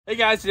Hey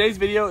guys, today's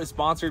video is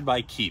sponsored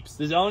by Keeps.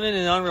 Does owning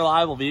an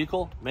unreliable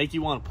vehicle make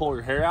you want to pull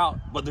your hair out,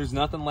 but there's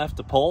nothing left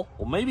to pull?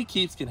 Well, maybe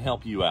Keeps can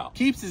help you out.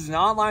 Keeps is an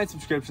online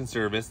subscription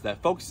service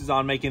that focuses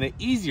on making it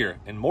easier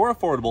and more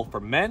affordable for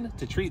men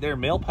to treat their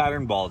male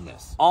pattern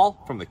baldness,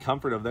 all from the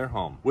comfort of their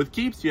home. With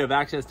Keeps, you have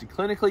access to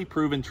clinically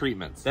proven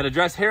treatments that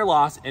address hair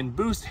loss and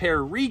boost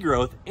hair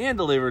regrowth and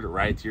delivered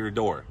right to your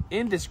door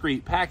in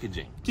discreet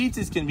packaging. Keeps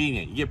is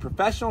convenient. You get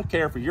professional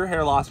care for your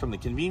hair loss from the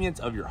convenience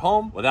of your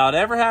home without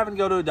ever having to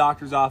go to a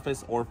doctor's office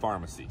or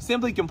pharmacy.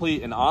 Simply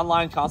complete an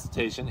online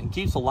consultation and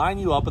Keeps will line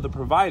you up with a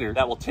provider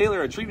that will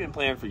tailor a treatment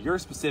plan for your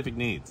specific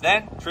needs.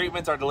 Then,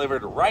 treatments are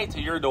delivered right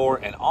to your door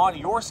and on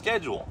your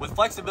schedule with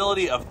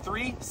flexibility of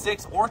 3,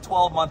 6, or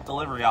 12-month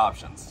delivery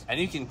options. And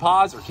you can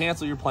pause or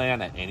cancel your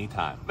plan at any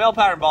time. Male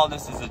pattern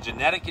baldness is a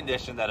genetic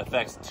condition that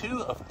affects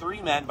 2 of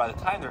 3 men by the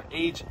time they're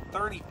age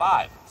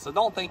 35. So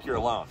don't think you're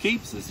alone.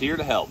 Keeps is here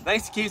to help.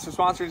 Thanks to Keeps for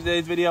sponsoring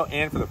today's video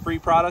and for the free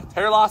product.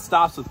 Hair loss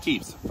stops with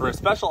Keeps. For a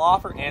special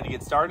offer and to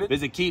get started,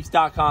 visit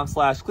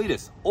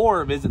keeps.com/Cleetus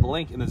or visit the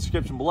link in the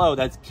description below.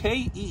 That's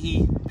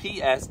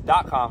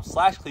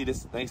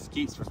KEEPS.com/Cleetus. Thanks to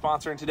Keeps for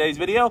sponsoring today's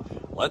video.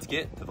 Let's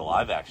get to the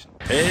live action.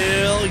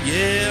 Hell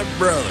yeah,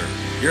 brother.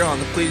 You're on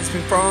the Cleetus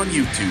McFarland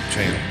YouTube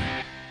channel.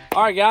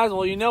 All right, guys.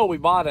 Well, you know we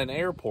bought an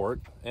airport.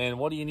 And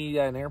what do you need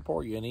at an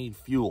airport? You need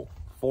fuel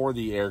for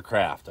the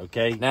aircraft,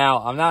 okay? Now,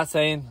 I'm not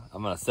saying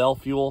I'm going to sell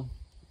fuel.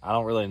 I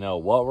don't really know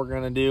what we're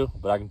going to do,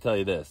 but I can tell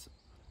you this.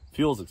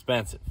 Fuel's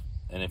expensive.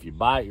 And if you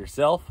buy it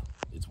yourself,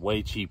 it's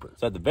way cheaper.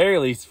 So at the very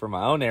least, for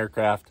my own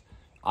aircraft,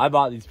 I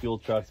bought these fuel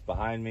trucks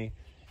behind me,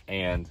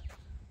 and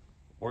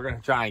we're going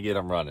to try and get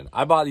them running.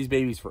 I bought these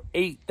babies for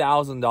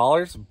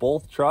 $8,000,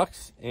 both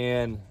trucks,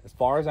 and as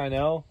far as I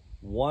know,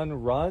 one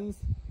runs,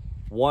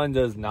 one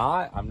does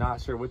not. I'm not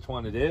sure which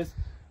one it is,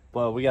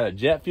 but we got a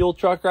jet fuel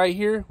truck right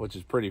here, which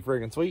is pretty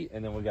friggin' sweet,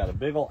 and then we got a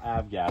big ol'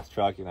 avgas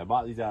truck, and I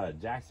bought these out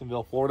of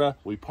Jacksonville, Florida.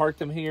 We parked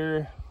them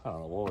here, I don't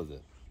know, what was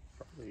it?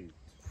 Probably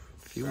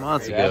A few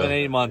months ago. 7,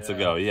 8 months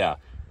ago, yeah.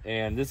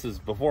 And this is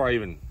before I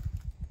even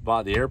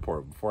bought the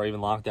airport, before I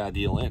even locked that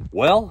deal in.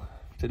 Well,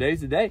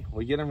 today's the day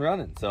we get them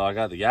running. So I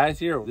got the guys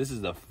here. This is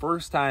the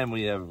first time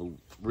we have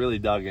really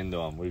dug into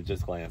them. We've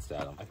just glanced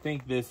at them. I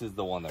think this is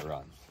the one that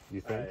runs.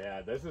 You think? Yeah,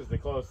 this is the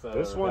closest.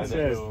 This one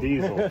says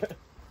diesel.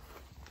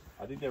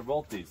 I think they're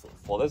both diesels.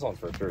 Well, this one's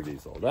for sure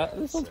diesel.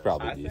 This one's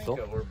probably diesel. I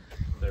think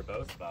they're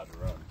both about to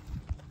run.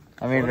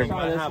 I mean, We're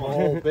trying to have a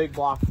whole big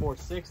block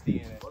 460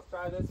 in it. Let's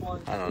try this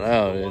one. I don't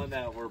know, The dude. one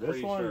that we're This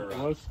pretty one sure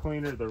runs. looks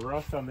cleaner. The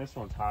rust on this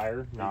one's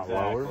higher, not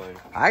lower.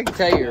 I can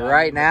tell you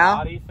right now,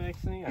 Body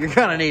fixing. you're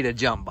gonna need a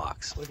jump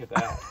box. Look at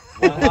that.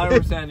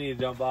 100% need a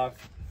jump box.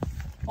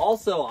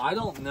 Also, I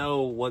don't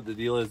know what the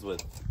deal is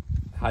with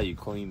how you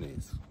clean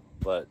these,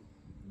 but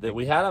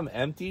we had them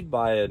emptied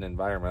by an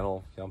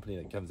environmental company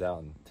that comes out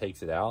and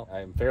takes it out.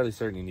 I'm fairly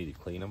certain you need to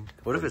clean them.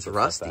 What if it's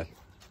rusty?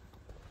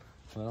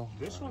 Well,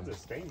 This one's a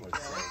stainless.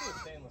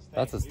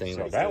 that's a So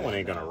stainless. that one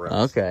ain't gonna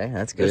rust. Okay,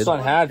 that's good. This one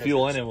had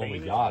fuel in it when we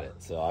got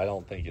it, so I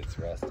don't think it's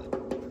rusted.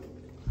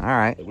 All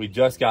right. We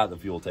just got the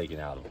fuel taken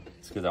out of it.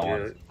 It's because I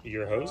want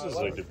Your hoses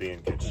look to be in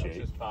good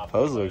shape.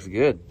 Hose looks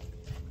good.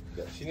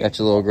 Got your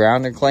little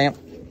grounder clamp.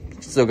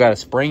 Still got a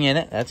spring in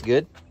it. That's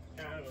good.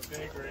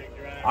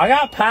 I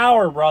got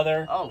power,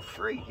 brother. Oh,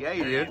 freak. Yeah,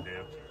 you do.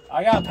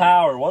 I got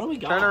power. What do we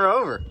got? Turn her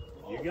over.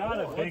 You got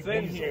a big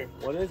in diesel. here?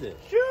 What is it?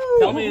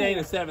 Tell me it ain't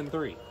a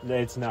 7.3.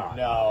 It's not.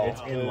 No. It's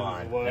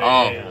inline.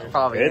 Oh,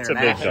 probably It's a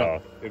big international.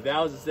 dog. If that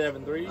was a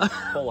 7.3,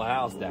 pull a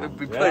house down. We'd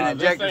be putting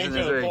injectors in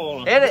this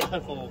ring. Hit it.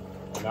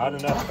 Not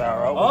enough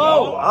power.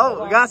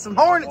 Oh, we got some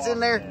hornets in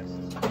there.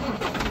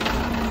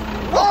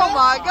 Oh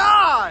my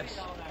gosh.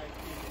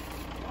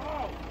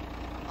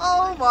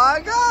 Oh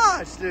my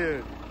gosh,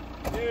 dude.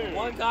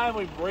 One time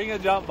we bring a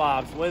jump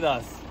box with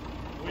us.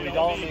 We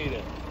don't need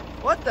it.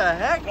 What the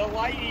heck? The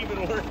light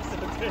even works.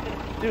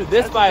 Dude,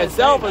 this by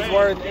itself is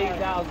worth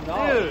 $8,000.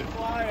 Dude.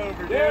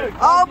 Flyover, Dude,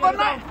 Oh, get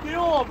banana. some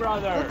fuel,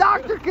 brother. The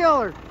Dr.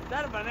 Killer. Is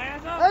that a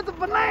bonanza? That's a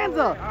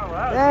bonanza.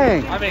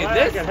 Dang. I mean,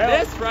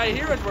 this right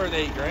here is worth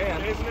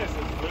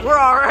 $8,000. We're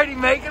already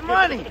making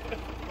money. The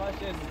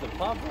question is the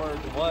pump works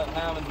and what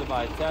happens if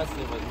I test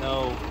it with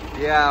no...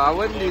 Yeah, I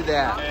wouldn't do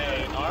that.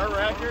 Hey, our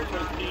record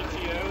with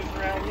PTOs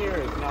around here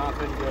has not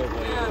been good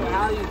lately. Yeah, but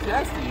how do you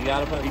test it? You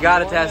gotta put You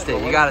gotta fuel in test or it.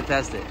 You what? gotta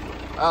test it.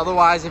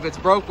 Otherwise, if it's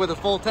broke with a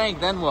full tank,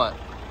 then what?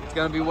 It's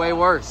gonna be way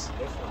worse.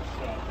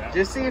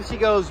 Just see if she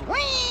goes,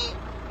 whee!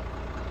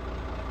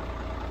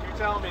 You're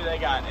telling me they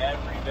got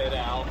every bit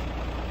out?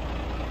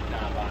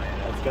 Not buying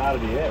it. That's got to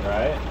be it,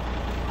 right?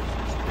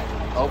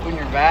 Open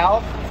your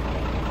valve.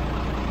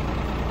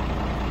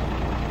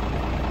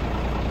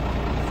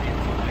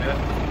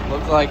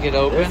 Looks like it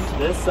opened.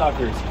 This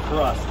sucker's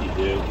crusty,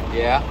 dude.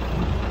 Yeah.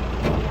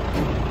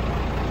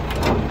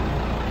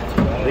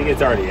 I think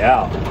it's already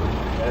out.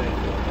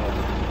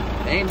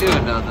 Ain't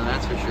doing nothing,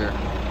 that's for sure.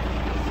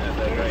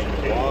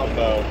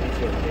 Wombo.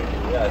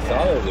 Yeah, I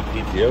saw there was a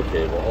PTO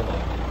cable. Hold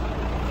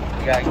on.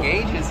 We got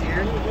gauges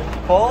here.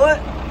 Pull it.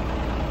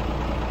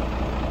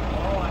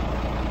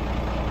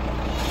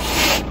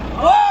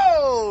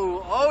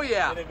 Whoa! Oh Oh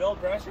yeah. Did it build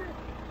pressure?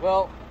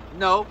 Well,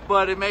 no,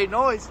 but it made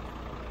noise.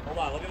 Hold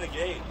on, look at the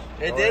gauge.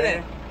 It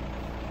didn't.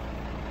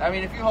 I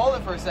mean, if you hold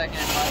it for a second,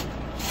 it might.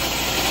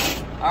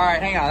 All right,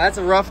 hang on. That's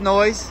a rough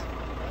noise.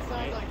 That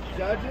sounds like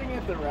judging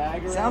at the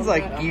rag around Sounds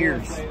like that,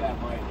 gears. I'm gonna say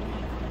that might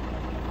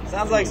be.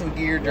 Sounds like some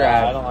gear Yeah,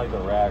 drive. I don't like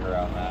the rag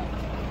around that.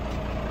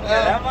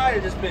 Yeah, that might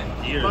have just been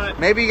gears. But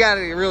Maybe you got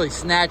to really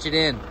snatch it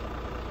in.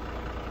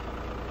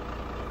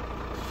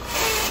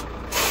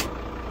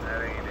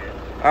 That ain't it.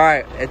 All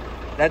right,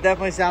 that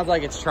definitely sounds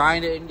like it's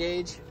trying to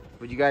engage.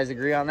 Would you guys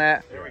agree on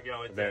that? There we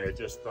go. It's There, it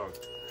just thunk.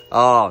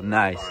 Oh,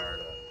 nice. Fired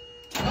up.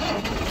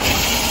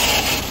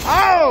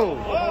 Oh!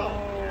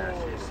 Yeah,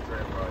 she's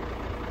straight right.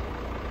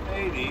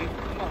 maybe. I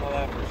don't know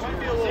that for might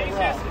be a sure. little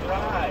rough.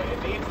 Dry. It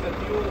needs the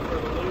fuel for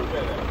the lube in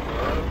it.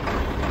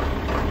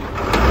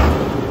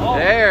 Oh,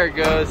 There it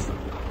goes.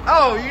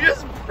 Oh, you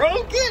just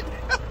broke it?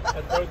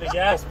 I broke the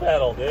gas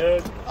pedal,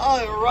 dude. Oh,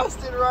 it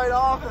rusted right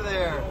off of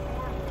there.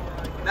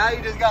 Now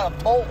you just got a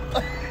bolt.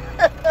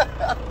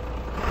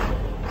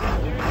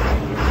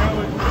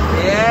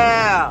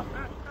 Yeah.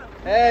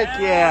 Heck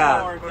yeah.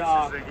 Power Pushes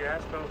talk. the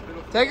gas pedal to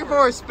the Take it floor.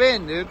 for a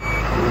spin, dude.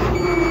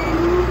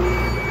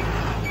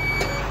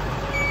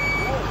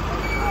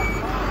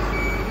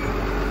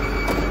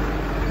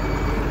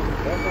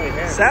 Definitely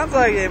heavy. Sounds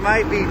like it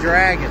might be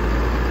dragging.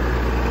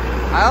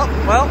 Oh,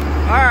 well,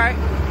 all right.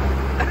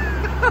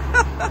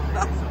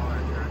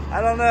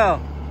 I don't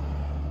know.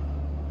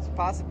 It's a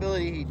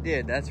possibility he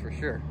did, that's for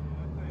sure.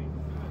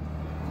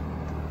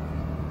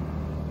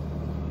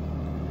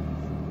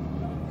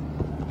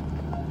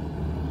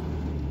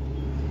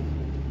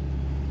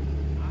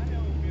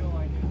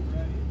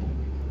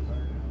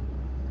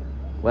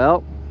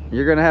 Well,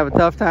 you're going to have a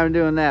tough time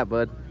doing that,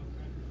 bud.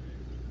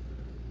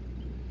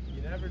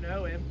 You never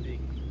know, empty.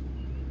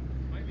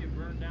 Might be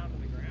burned down to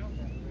the ground.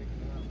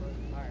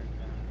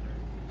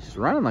 She's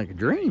running like a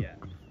dream.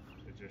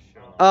 It just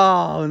shot.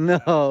 Oh,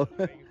 no.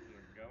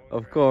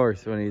 Of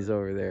course, when he's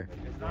over there.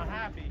 It's not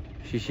happy.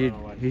 He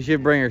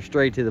should bring her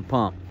straight to the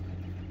pump.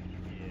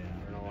 Yeah,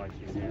 I don't know why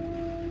she's here.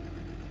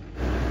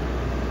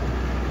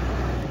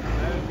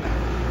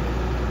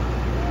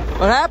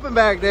 What happened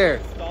back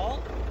there?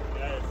 Stall?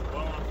 Yeah, it's low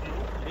on fuel.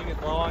 You think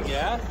it's low on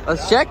gas?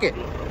 Let's check it.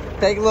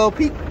 Take a little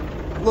peek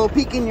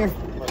in your.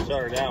 I'm gonna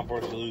shut her down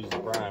before she loses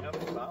prime.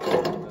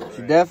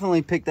 She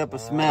definitely picked up a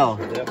smell.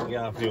 Definitely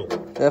got fuel.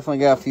 Definitely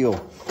got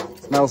fuel.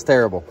 Smells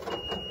terrible.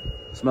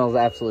 Smells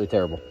absolutely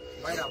terrible.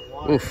 Might have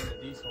water Oof. in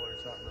the diesel or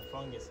something, or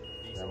fungus in the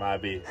That diesel.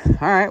 might be.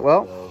 All right,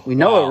 well, we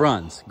know Wow. it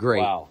runs.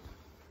 Great. Wow.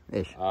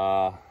 Ish.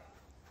 Don't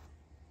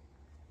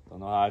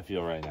know how I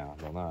feel right now.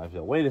 Don't know how I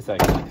feel. Wait a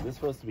second. Is this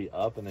supposed to be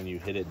up and then you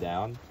hit it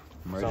down?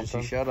 Emergency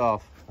something? shut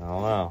off. I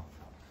don't know.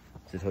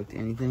 Is it hooked to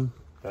anything?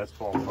 That's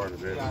all part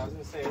of this. Yeah, I was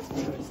gonna say it's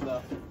good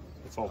stuff.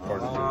 It's all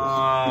part of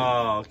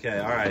Oh, okay.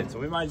 All right. So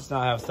we might just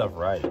not have stuff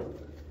right.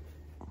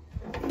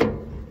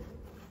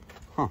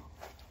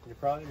 You're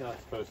probably not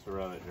supposed to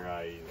run it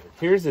dry either.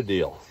 Here's the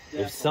deal.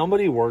 If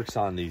somebody works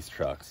on these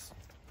trucks,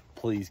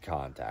 please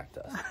contact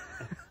us.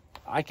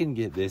 I can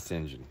get this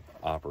engine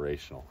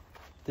operational.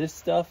 This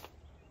stuff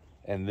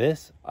and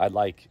this, I'd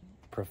like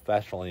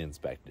professionally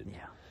inspected.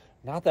 Yeah.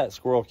 Not that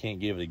squirrel can't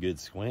give it a good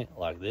squint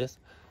like this.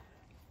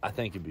 I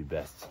think it'd be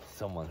best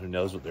someone who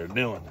knows what they're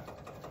doing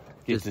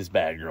gets this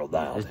bad girl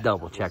dialed. Just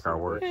double check our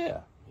work. Yeah.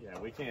 Yeah,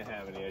 we can't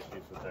have any issues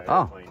with that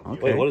Oh, airplane.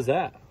 okay. Wait, what is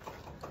that?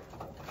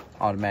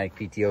 Automatic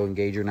PTO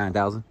engager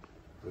 9000.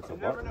 It's a You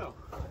never button. know.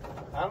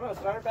 I don't know.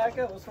 Start it back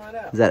up. Let's find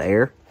out. Is that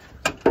air?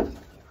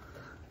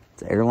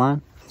 It's an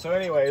airline. So,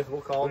 anyways,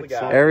 we'll call the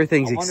guy.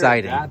 Everything's I wonder if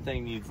exciting. that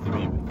thing needs to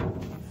be.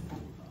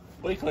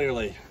 We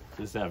clearly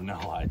just have no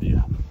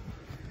idea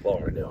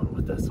what we're doing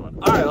with this one.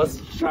 All right,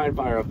 let's try and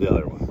fire up the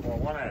other one. Well,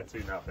 1 out of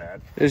 2, not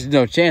bad. There's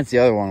no chance the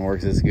other one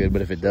works as good,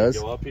 but if it does.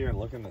 Go up here and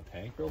look in the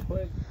tank real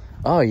quick.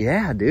 Oh,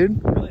 yeah,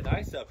 dude. Really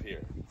nice up here.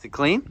 Is it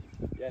clean?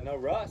 Yeah, no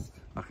rust.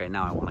 Okay,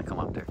 now I want to come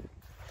up there.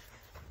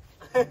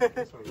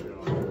 This one's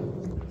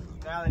going.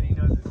 Now that he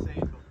knows it's safe,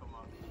 he'll come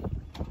up.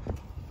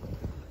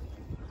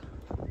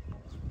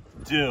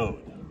 Dude,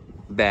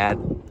 Bad.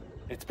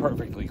 it's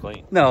perfectly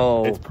clean.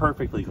 No. It's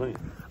perfectly clean.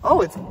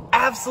 Oh, it's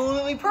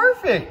absolutely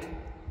perfect.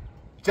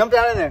 Jump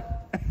down in there.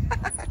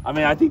 I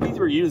mean, I think these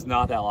were used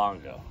not that long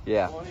ago.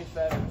 Yeah.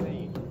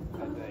 2017, I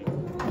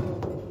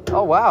think.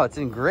 Oh, wow. It's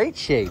in great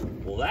shape.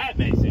 Well, that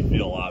makes me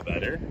feel a lot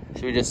better.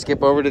 Should we just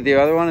skip over to the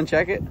other one and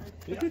check it?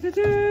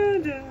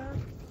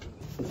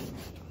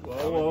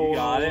 Whoa, you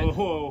got it.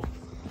 Whoa.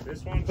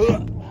 This one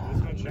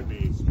should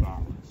be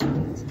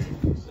spotless.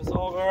 This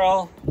old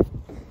girl.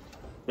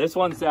 This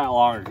one sat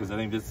longer because I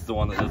think this is the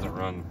one that doesn't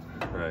run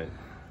right.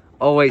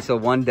 Oh, wait. So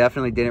one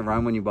definitely didn't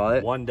run when you bought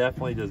it? One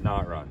definitely does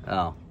not run.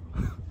 Oh.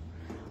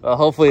 Well,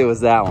 hopefully it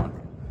was that one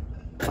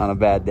on a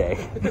bad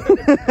day.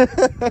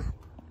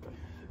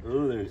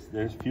 Ooh,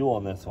 there's fuel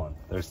on this one.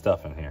 There's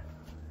stuff in here.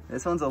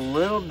 This one's a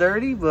little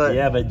dirty, but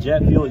Yeah, but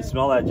jet fuel, you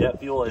smell that jet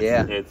fuel? It's,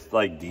 Yeah. It's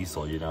like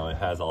diesel, you know, it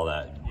has all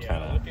that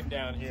kind of. Looking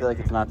down I here. feel like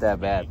it's not that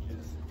bad.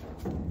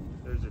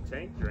 There's a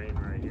tank drain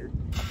right here.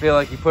 I feel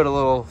like you put a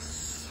little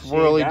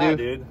swirly Dude.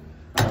 dude.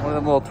 One of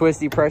them little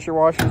twisty pressure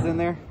washers in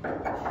there.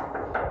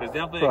 There's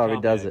definitely Probably a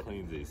company does that it.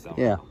 cleans these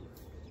somehow. Yeah.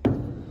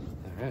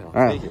 All All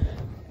right.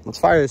 Let's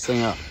fire this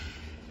thing up.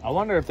 I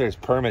wonder if there's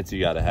permits you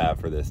got to have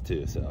for this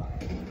too. So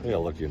we gotta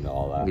look into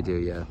all that. We do,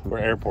 yeah. We're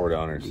airport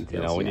owners.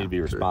 Details, we yeah, need to be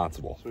true.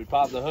 responsible. So we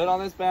pop the hood on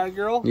this bad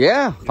girl.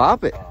 Yeah,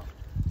 pop it.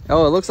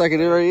 Oh, it looks like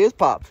it already is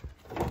popped.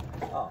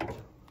 Oh,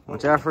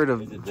 Watch out for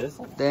is the it this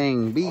one?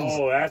 dang bees.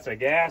 Oh, that's a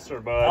gasser,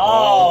 bud.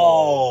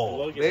 Oh,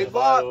 Look Big at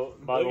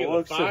block. By the the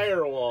looks of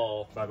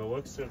firewall. by the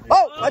looks of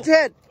Oh, watch your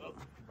head.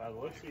 by the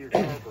looks of your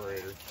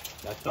carburetor,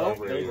 that's Oh,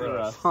 over there's here. the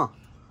rust. Huh.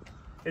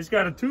 it's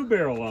got a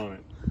 2-barrel on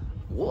it.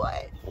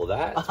 What? Well,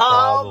 that's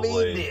I'll be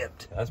probably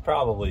dipped. that's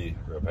probably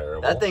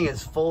repairable. That thing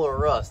is full of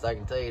rust, I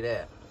can tell you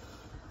that.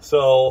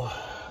 So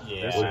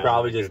Yeah. This we sounds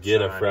probably like a just good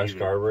get a sign fresh either.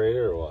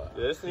 carburetor or what?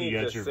 This needs You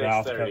a got your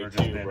valve cover just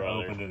 632, been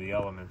brother. open to the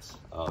elements.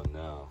 Oh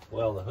no.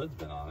 Well, the hood's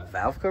been on it.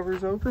 Valve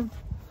cover's open?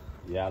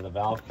 Yeah, the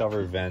valve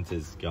cover vent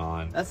is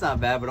gone. That's not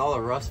bad, but all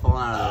the rust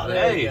falling out of the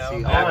There hood. you go.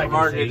 See, All I all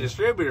can the see.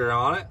 distributor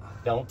on it.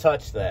 Don't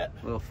touch that.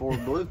 little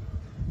Ford Blue.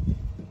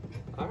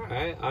 All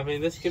right. I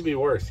mean, this could be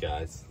worse,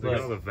 guys. Look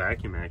at all the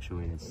vacuum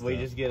actuating and stuff. We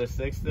just get a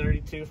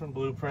 632 from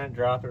Blueprint,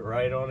 drop it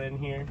right on in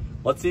here.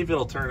 Let's see if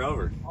it'll turn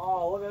over.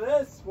 Oh, look at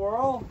this,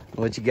 squirrel.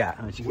 What you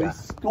got? What you We got?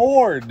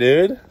 scored,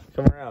 dude.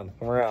 Come around.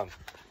 Come around.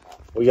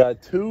 We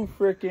got 2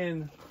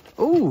 freaking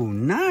Ooh,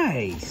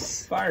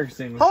 nice. fire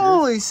extinguishers.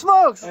 Holy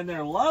smokes. And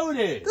they're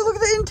loaded. Dude, look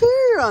at the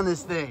interior on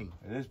this thing.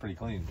 It is pretty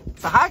clean.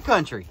 It's a high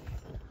country.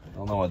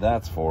 Don't know what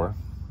that's for.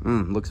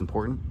 Looks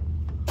important.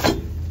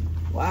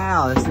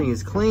 Wow, this thing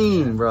is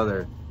clean,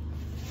 brother.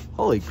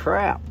 Holy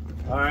crap.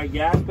 All right,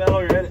 gas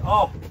pedal, you ready?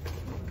 Oh,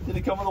 did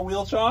it come with a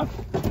wheel chock?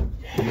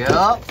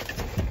 Yep.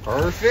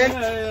 Perfect.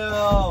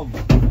 Damn.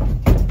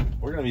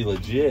 We're gonna be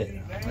legit.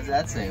 What does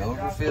that say?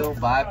 Overfill,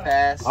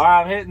 bypass. All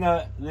right, I'm hitting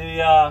the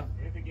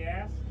Hit the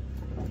gas.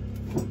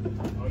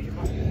 Oh, you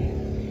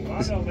might. Well,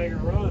 I don't make it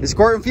run. Is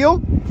squirting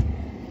fuel?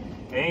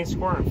 It ain't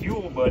squirting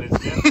fuel, but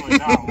it's definitely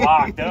not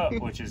locked up,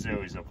 which is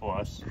always a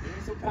plus. Give me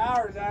some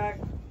power, Zach.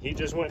 He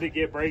just went to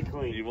get brake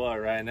clean. You what?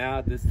 Right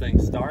now, this thing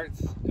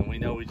starts, and we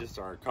know we just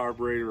are a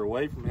carburetor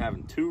away from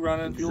having 2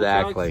 running fuel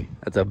Exactly.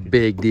 That's a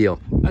big deal.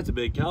 trucks. That's a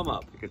big come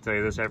up. I can tell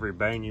you this: every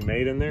bang you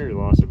made in there, you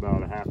lost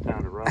about a half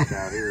pound of rust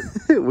out here.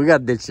 We got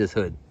to ditch this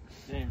hood.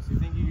 James, you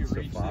think you can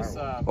reach this?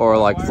 Or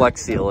like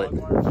flex seal it.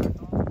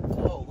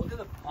 Whoa, look at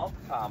the pump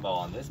combo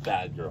on this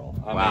bad girl.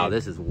 I Wow, mean,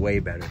 this is way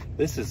better.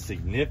 this is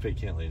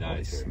significantly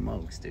nicer.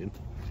 Smokes, dude.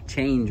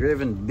 Chain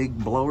driven, big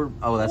blower.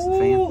 Oh, that's the Ooh,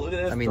 fan. look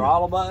at this I mean,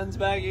 throttle buttons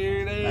back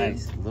here, dude.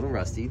 nice. A little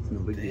rusty. No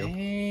big deal.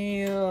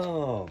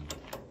 Damn.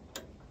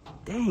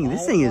 Dang,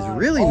 this thing is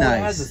really It nice.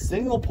 has a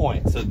single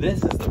point. So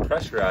this is the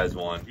pressurized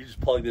one. You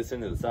just plug this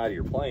into the side of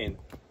your plane,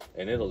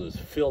 and it'll just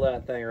fill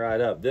that thing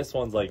right up. This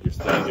one's like your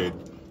standard.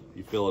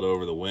 You fill it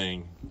over the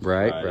wing.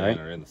 Right, in, right.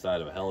 or in the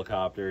side of a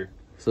helicopter.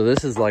 So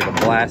this is like a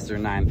Blaster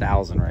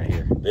 9000 right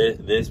here.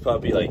 This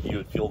puppy, like you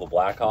would fuel the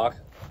Blackhawk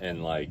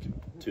in like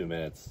 2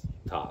 minutes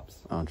tops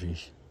Oh,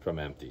 geez. from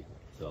empty.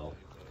 So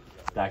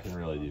that can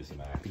really do some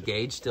The action.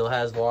 gauge still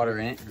has water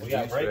in it. We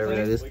got brake Whatever that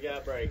clean. is. We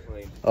got brake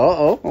clean.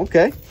 Oh,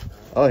 okay.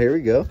 Oh, here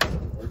we go.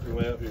 Work your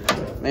way up here.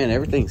 Man,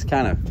 everything's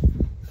kind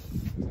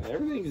of...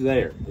 Everything's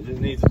there. It just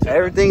needs a tune.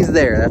 Everything's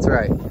there, that's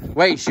right.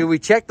 Wait, should we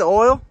check the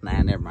oil?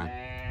 Nah, never mind.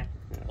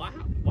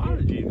 Why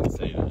did you even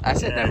say that? I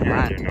said never You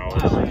mind. know,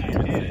 Why would you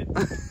even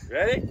say it?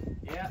 Ready?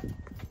 Yeah.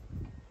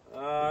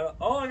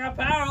 Oh, I got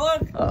power.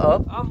 Look.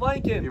 Uh-oh. I'm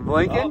blinking. You're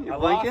blinking? Oh, You're I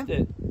blinking? lost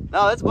it.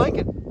 No, that's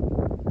blinking.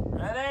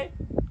 Ready?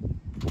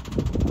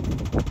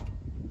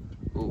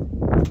 Ooh.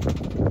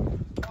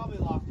 Probably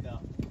locked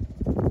up.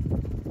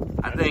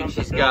 I that's think something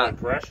she's building got...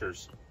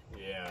 pressures.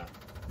 Yeah.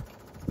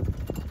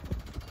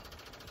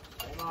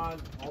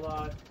 Hold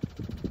on.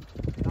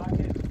 Not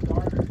getting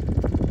started.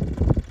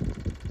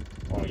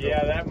 Oh,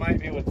 yeah, that might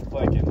be what's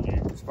clicking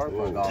here. Spark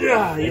plug off.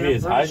 Yeah, maybe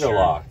it's hydro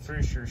locked.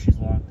 Pretty sure she's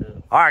locked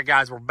up. All right,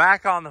 guys, we're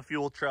back on the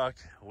fuel truck.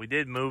 We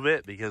did move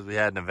it because we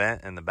had an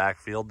event in the back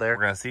field there.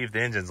 We're gonna see if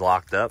the engine's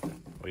locked up.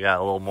 We got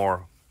a little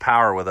more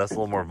power with us, a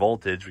little more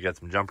voltage. We got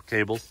some jumper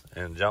cables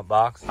and a jump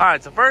box. All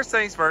right, so first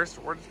things first,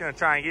 we're just gonna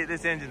try and get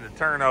this engine to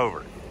turn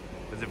over.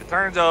 Because if it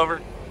turns over,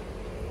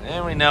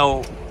 then we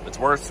know it's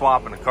worth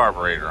swapping a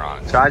carburetor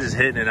on. Try just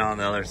hitting it on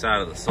the other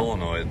side of the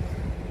solenoid.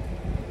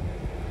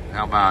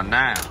 How about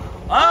now?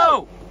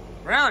 Oh,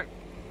 really?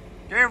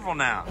 Careful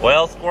now.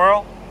 Well,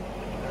 squirrel,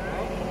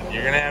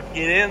 you're gonna have to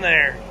get in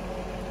there.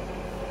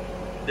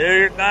 Do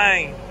your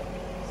thing.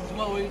 This is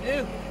what we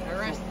do.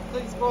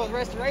 Cleetus Squirrel's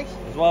restoration.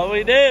 That's what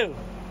we do.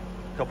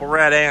 A couple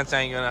red ants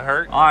ain't gonna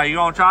hurt. All right, you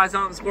gonna try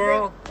something,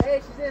 squirrel? Hey,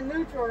 she's in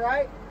neutral,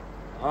 right?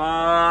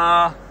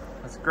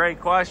 That's a great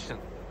question.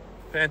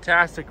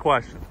 Fantastic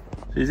question.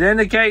 She's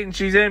indicating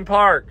she's in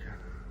park.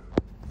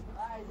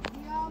 All right, is the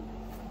key on?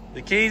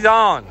 The key's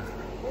on.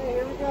 Yeah,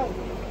 here we go.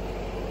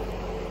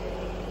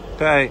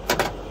 Okay.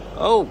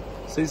 Oh,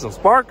 see some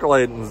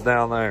sparklatings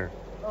down there.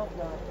 Oh,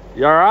 God.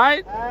 You all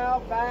right?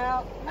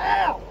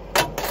 Ow.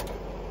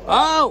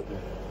 Oh,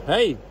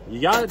 hey,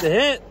 you got it to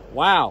hit.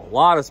 Wow, a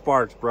lot of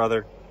sparks,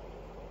 brother.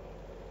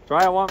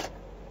 Try it one.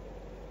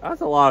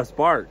 That's a lot of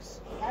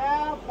sparks.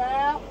 Help,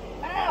 help,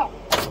 help.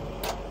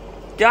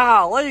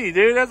 Golly,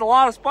 dude, that's a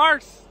lot of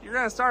sparks. You're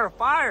gonna start a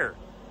fire.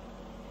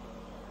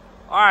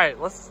 All right,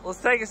 let's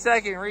take a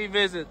second and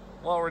revisit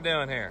what we're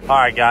doing here. All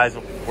right, guys,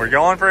 we're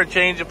going for a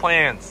change of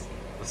plans.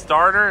 The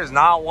starter is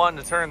not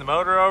wanting to turn the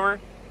motor over.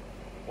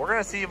 We're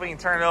gonna see if we can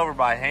turn it over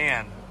by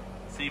hand,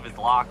 see if it's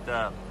locked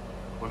up.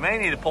 We may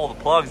need to pull the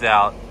plugs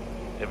out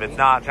if it's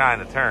not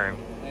trying to turn.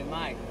 Hey,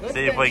 Mike.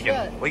 See if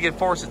we can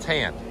force its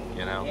hand,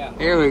 you know? Yeah.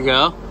 Here we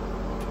go.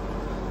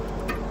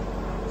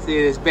 See,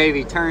 this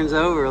baby turns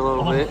over a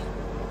little bit.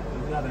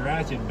 We've got the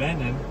ratchet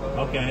bending.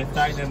 Okay, it's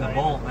tightening the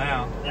bolt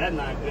now. That's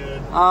not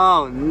good.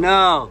 Oh,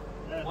 no.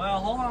 Well,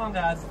 hold on,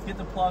 guys. Let's get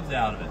the plugs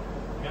out of it.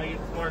 We gotta get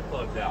the spark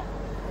plugs out.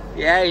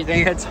 Yeah, you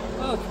think it's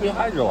Oh, it could be a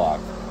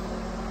hydrolock.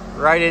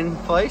 right in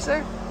place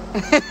there?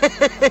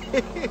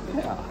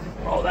 Yeah.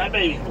 Oh, that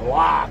baby's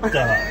locked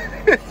up.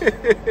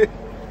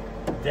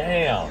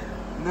 Damn.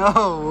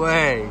 No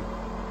way.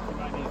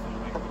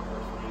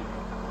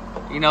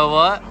 You know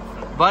what?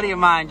 A buddy of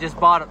mine just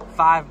bought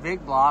 5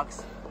 big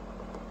blocks.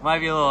 Might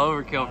be a little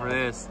overkill for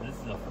this. This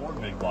is a 4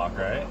 big block,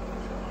 right?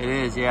 It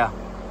is, yeah.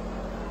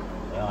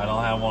 Well, I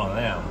don't have one of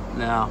them.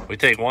 No. We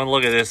take one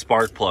look at this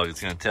spark plug.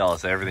 It's going to tell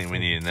us everything we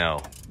need to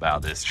know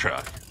about this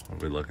truck.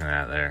 What are we looking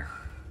at there?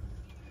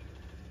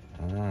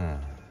 Ah,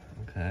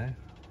 okay.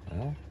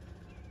 Well,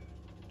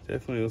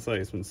 Definitely looks like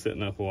it's been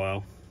sitting up a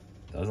while.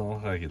 doesn't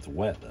look like it's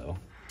wet, though.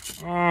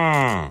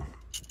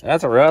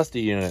 That's a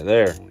rusty unit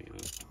there.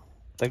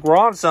 Think we're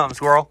on something,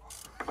 squirrel.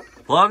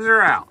 Plugs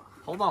are out.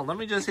 Hold on, let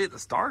me just hit the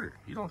starter.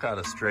 You don't got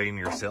to straighten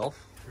yourself.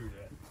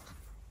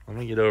 Let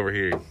me get over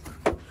here.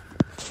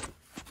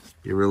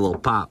 Give her a little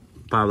pop.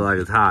 Pop it like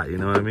it's hot, you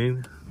know what I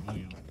mean?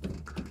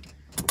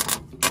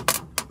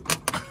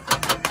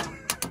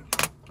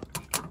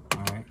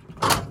 Alright.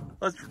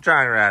 Let's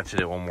try and ratchet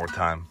it one more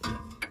time. I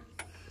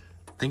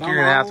think you're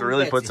going to have to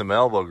really put some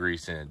elbow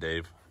grease in it,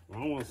 Dave. I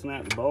don't want to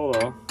snap the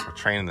bolt off. We're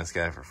training this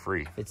guy for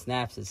free. If it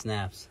snaps, it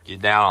snaps.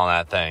 Get down on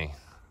that thing.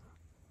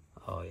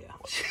 Oh, yeah.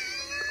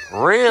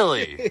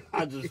 Really?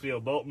 I just feel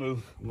a bolt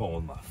move. I'm going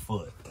with my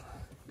foot.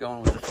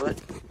 Going with the foot.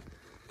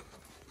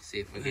 See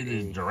if we It can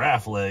is do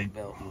giraffe leg.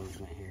 belt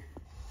movement here.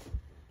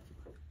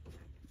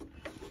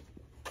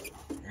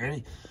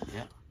 Ready?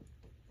 Yep.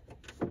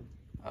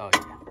 Oh, yeah.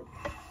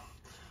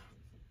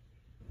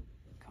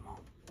 Come on.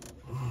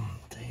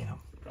 Damn.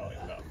 Probably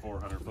about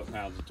 400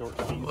 foot-pounds of torque.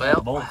 Well,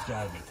 That bolt's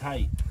got to be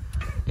tight.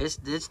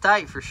 it's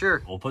tight for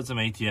sure. We'll put some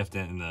ATF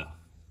dent in the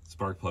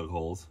spark plug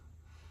holes.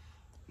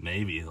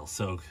 Maybe it'll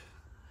soak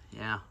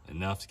Yeah.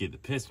 enough to get the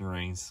piston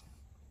rings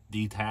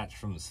detached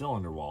from the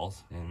cylinder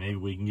walls, and maybe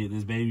we can get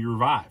this baby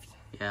revived.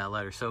 Yeah,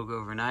 let her soak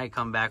overnight,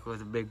 come back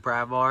with a big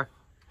pry bar,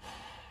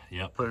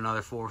 Yep. put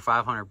another 400 or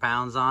 500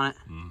 pounds on it.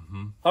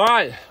 All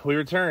right, we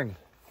returned.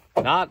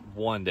 Not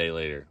one day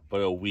later, but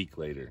a week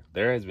later.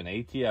 There has been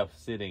ATF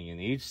sitting in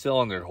each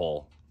cylinder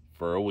hole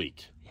for a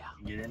week. Yeah.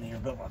 Get in here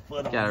and put my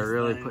foot on Gotta this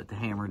really thing. put the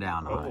hammer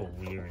down on it.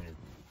 Oh, you're in it.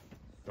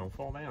 Don't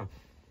fall down.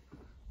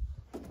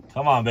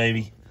 Come on,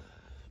 baby.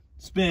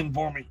 Spin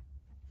for me.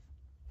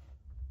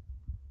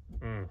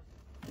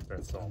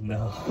 That's all.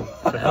 No.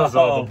 That was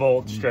all the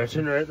bolt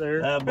stretching right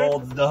there. That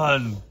bolt's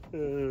done.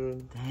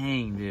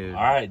 Dang, dude.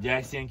 All right,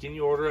 Jackson, can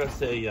you order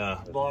us a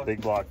block?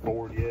 Big block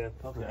Ford, yeah.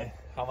 Okay.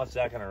 How much is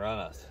that going to run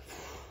us?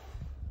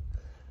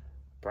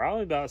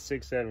 Probably about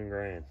 6-7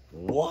 grand.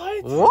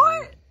 What?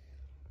 What?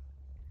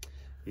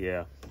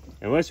 Yeah.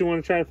 Unless you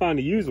want to try to find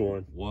a used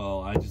one.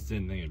 Well, I just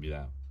didn't think it'd be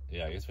that.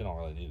 Yeah, I guess we don't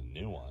really need a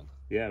new one.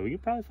 Yeah, we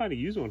could probably find a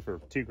used one for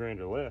 2 grand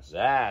or less.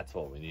 That's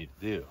what we need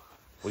to do.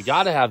 We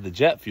got to have the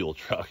jet fuel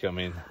truck. I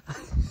mean,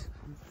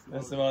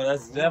 that's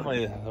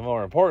definitely the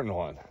more important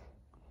one.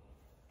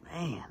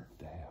 Man.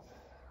 Damn.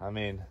 I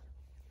mean,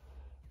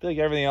 I feel like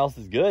everything else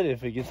is good.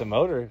 If it gets a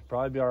motor, it'd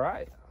probably be all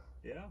right.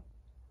 Yeah.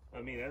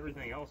 I mean,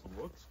 everything else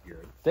looks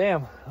good.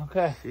 Damn.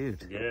 Okay.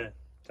 Shoot. Yeah.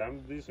 Time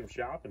to do some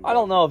shopping. I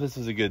don't know if this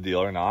was a good deal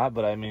or not,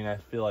 but I mean, I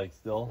feel like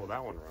Well, still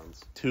that one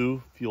runs.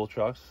 2 fuel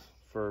trucks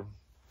for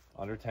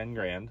under 10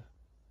 grand,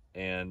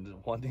 and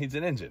one needs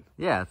an engine.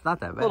 Yeah, it's not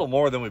that A bad. little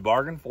more than we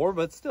bargained for,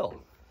 but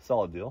still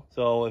solid deal.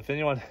 So if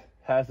anyone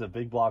has a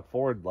big block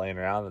Ford laying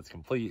around that's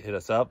complete, hit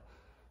us up.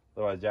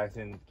 Otherwise,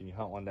 Jackson, can you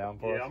hunt one down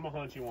for us? Yeah, I'm going to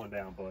hunt you one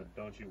down, bud.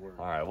 Don't you worry.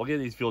 All right, we'll get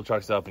these fuel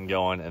trucks up and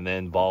going, and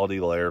then Bald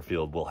Eagle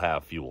Airfield will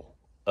have fuel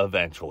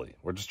eventually.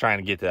 We're just trying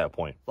to get to that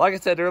point. Like I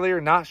said earlier,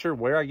 not sure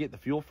where I get the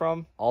fuel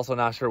from. Also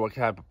not sure what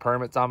type of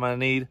permits I'm going to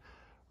need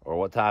or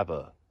what type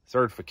of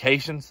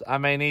certifications I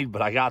may need,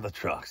 but I got the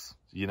trucks.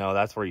 You know,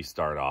 that's where you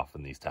start off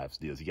in these types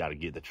of deals. You got to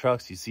get the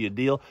trucks. You see a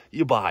deal,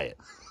 you buy it.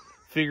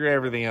 Figure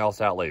everything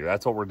else out later.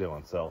 That's what we're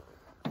doing. So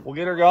we'll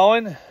get her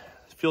going.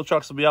 Fuel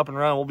trucks will be up and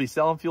running. We'll be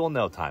selling fuel in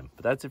no time.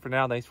 But that's it for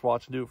now. Thanks for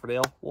watching. Do It for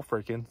Dale. We'll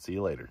freaking see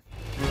you later.